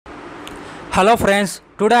Hello friends,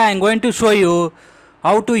 today I am going to show you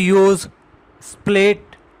how to use split,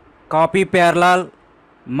 copy parallel,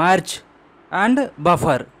 merge and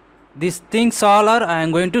buffer. These things all are I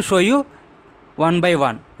am going to show you one by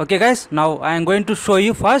one. Okay guys, now I am going to show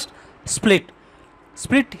you first split.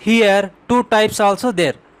 Split here two types also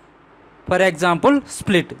there. For example,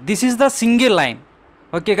 split. This is the single line.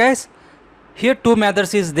 Okay guys, here two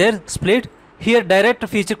methods is there split. Here direct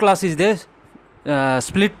feature class is there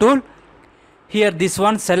split tool. Here this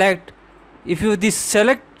one select. If you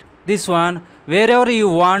select this one, wherever you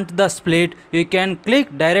want the split, you can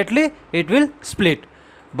click directly, it will split.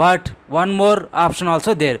 But one more option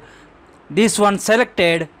also there. This one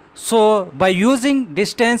selected, so by using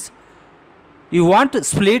distance you want to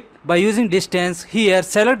split by using distance. Here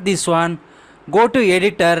select this one, go to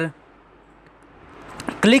editor,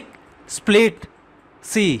 click split.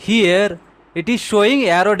 See here it is showing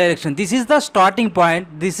arrow direction. This is the starting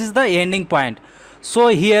point, this is the ending point. So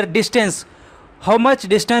here distance, how much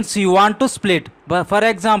distance you want to split. But for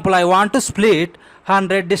example, I want to split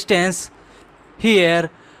 100 distance.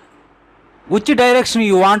 Here which direction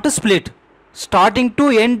you want to split, starting to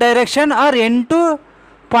end direction or end to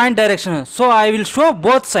point direction. So I will show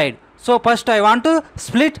both side. So first I want to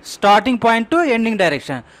split starting point to ending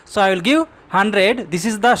direction. So I will give 100. This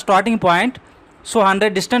is the starting point. So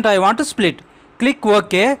 100 distance I want to split. Click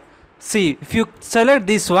OK. See, if you select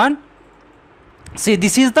this one, see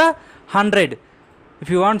this is the 100. If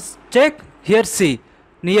you want check here, see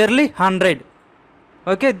nearly 100.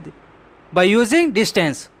 Okay, by using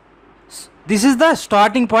distance. This is the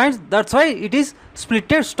starting point. That's why it is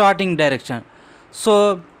splitted starting direction.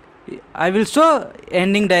 So I will show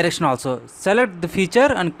ending direction also. Select the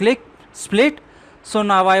feature and click split. So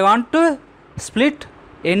now I want to split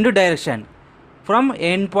end direction from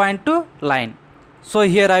end point to line. So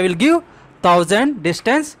here I will give 1000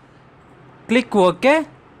 distance. Click OK.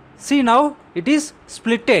 See now it is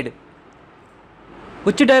splitted.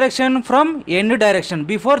 Which direction? From end direction.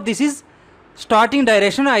 Before this is starting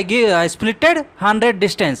direction, I splitted 100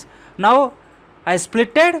 distance. Now I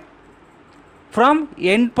splitted from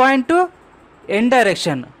end point to end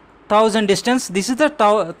direction 1000 distance. This is the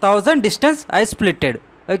 1000 distance I splitted.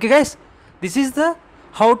 Okay guys, this is the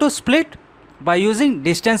how to split by using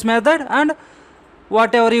distance method, and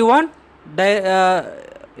whatever you want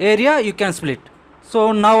area you can split.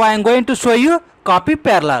 So now I am going to show you copy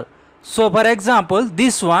parallel. So for example,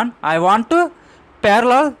 this one I want to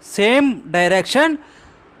parallel same direction,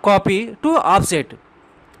 copy to offset.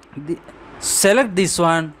 Select this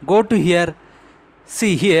one, go to here,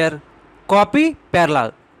 see here copy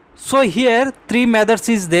parallel. So here three methods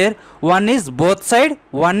is there. One is both side,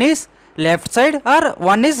 one is left side, or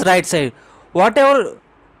one is right side. Whatever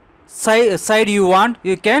side you want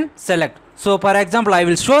you can select. So for example, I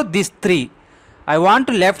will show these three. I want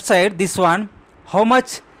to left side, this one, how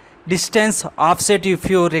much distance offset if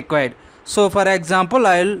you required. So for example,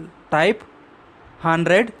 I will type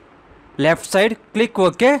 100 left side, click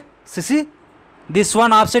OK. See this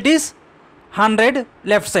one offset is 100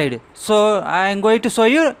 left side. So I am going to show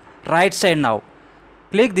you right side now.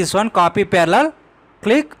 Click this one, copy parallel,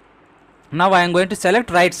 click. Now I am going to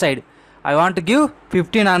select right side. I want to give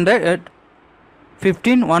 1500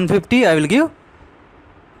 150 I will give.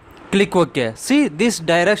 Click OK. See this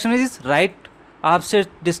direction is right, offset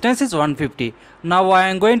distance is 150. Now I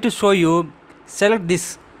am going to show you, select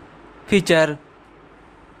this feature,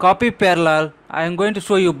 copy parallel. I am going to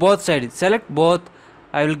show you both sides. Select both.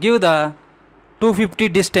 I will give the 250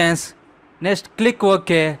 distance. Next click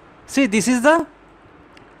OK. See this is the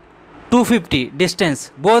 250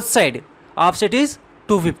 distance, both side offset is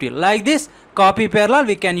 250. Like this copy parallel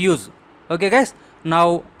we can use. Okay guys,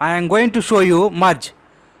 now I am going to show you merge.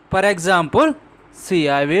 For example, see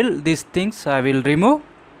I will these things I will remove.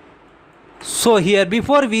 So here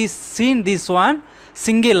before we seen this one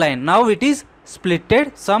single line, now it is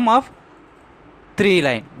splitted sum of three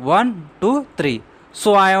line, 1 2 3.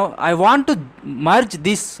 So I want to merge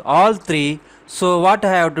this all three. So what I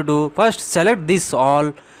have to do, first select this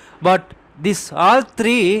all, but this all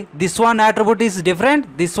three, this one attribute is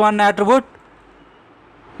different, this one attribute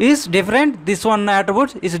is different, this one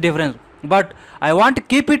attribute is different, but I want to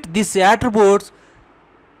keep it this attributes,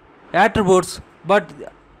 but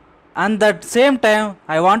at that same time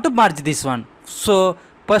I want to merge this one. So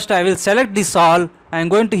first I will select this all. I am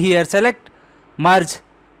going to here select merge.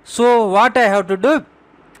 So what I have to do,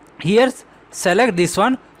 here select this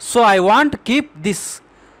one. So I want to keep this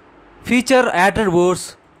feature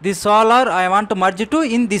attributes, this all are I want to merge to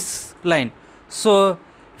in this line. So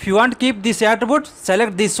if you want to keep this attribute,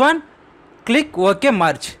 select this one, click OK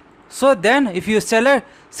merge. So then if you select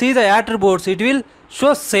see the attributes, it will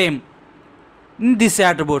show same in these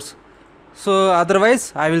attributes. So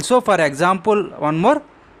otherwise I will show for example one more.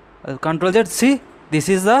 Control Z. See, this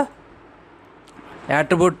is the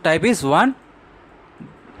attribute type is 1.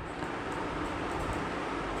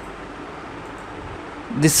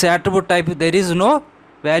 This attribute type there is no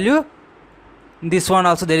value. This one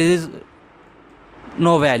also there is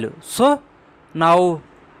no value. So now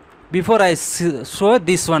before I show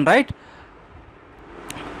this one, right,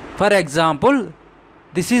 for example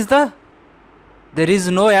this is the there is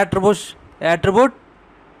no attribute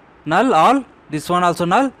null, all, this one also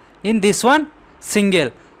null, in this one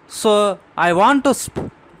single. So I want to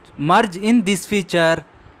merge in this feature.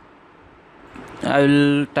 I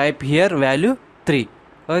will type here value 3.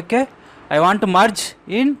 Okay, I want to merge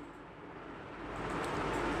in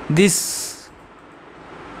this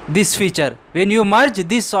feature. When you merge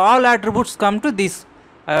this, all attributes come to this.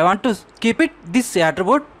 I want to keep it this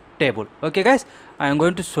attribute table. Okay guys, I am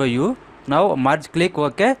going to show you now. Merge, click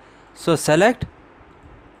OK. So select,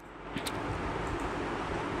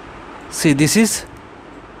 see this is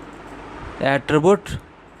attribute.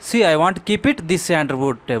 See, I want to keep it this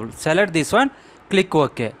attribute table. Select this one, click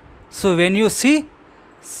OK. So when you see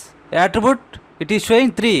attribute, it is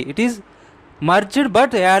showing 3, it is merged,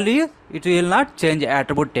 but value it will not change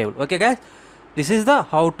attribute table. Okay guys, this is the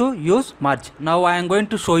how to use merge. Now I am going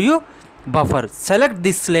to show you buffer. Select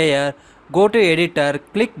this layer, go to editor,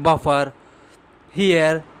 click buffer.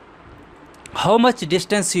 Here how much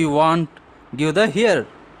distance you want, give the here,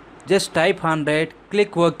 just type 100,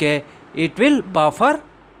 click OK. It will buffer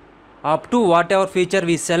up to whatever feature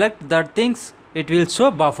we select, that things it will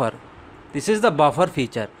show buffer. This is the buffer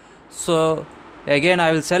feature. So again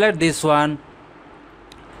I will select this one.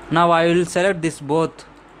 Now I will select this both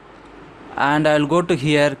and I will go to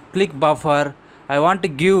here, click buffer. I want to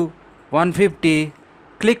give 150,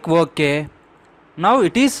 click OK. Now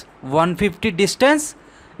it is 150 distance,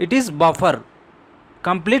 it is buffer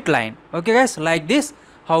complete line. Okay guys, like this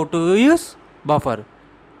how to use buffer.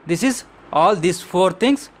 This is all these 4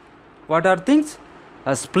 things. What are things?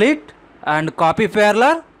 A split and copy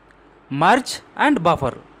parallel, merge and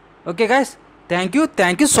buffer. Okay guys, thank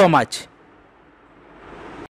you so much.